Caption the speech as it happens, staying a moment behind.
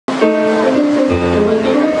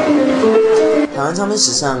台湾唱片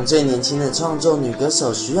史上最年轻的创作女歌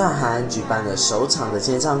手许雅涵举办了首场的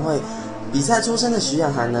签唱会。比赛出身的许雅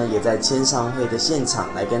涵呢，也在签唱会的现场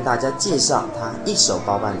来跟大家介绍她一手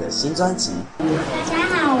包办的新专辑。大家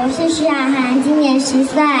好，我是许雅涵，今年10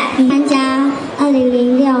岁，参加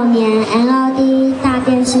2006年 NOD 大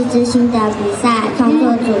电视之星的比赛，创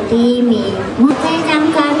作组第1名。这一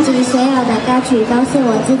张专辑所有的歌曲都是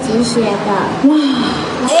我自己写的。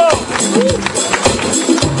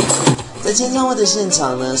在签唱会的现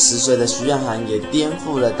场呢，10岁的许雅涵也颠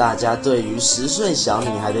覆了大家对于10岁小女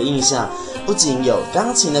孩的印象，不仅有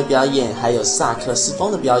钢琴的表演，还有萨克斯风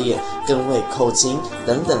的表演，更会口琴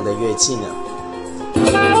等等的乐器呢。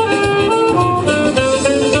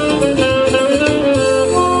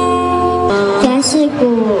爵士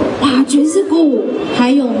鼓，哇，爵士鼓，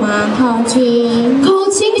还有吗？口琴，口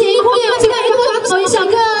琴，哇，小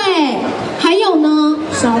哥哎，还有呢？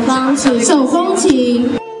手风琴，手风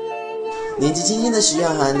琴。年纪轻轻的许雅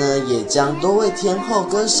涵呢，也将多位天后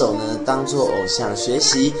歌手呢当作偶像学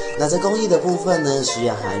习。那在公益的部分呢，许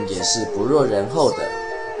雅涵也是不弱人后的。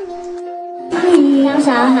张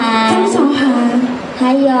韶涵，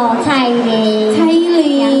还有蔡依林，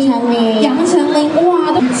杨丞琳，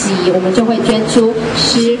哇，一集我们就会捐出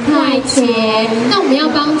10块钱。那我们要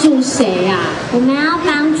帮助谁呀？我们要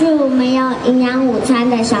帮助没有营养午餐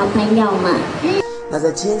的小朋友们。那在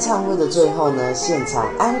签唱会的最后呢，现场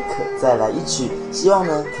安可再来一曲，希望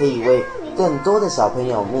呢可以为更多的小朋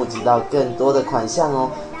友募集到更多的款项哦。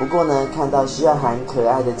不过呢，看到许雅涵可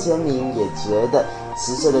爱的签名，也觉得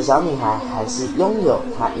10岁的小女孩还是拥有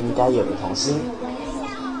她应该有的童心。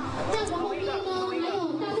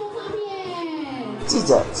记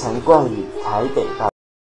者陈冠宇台北报道。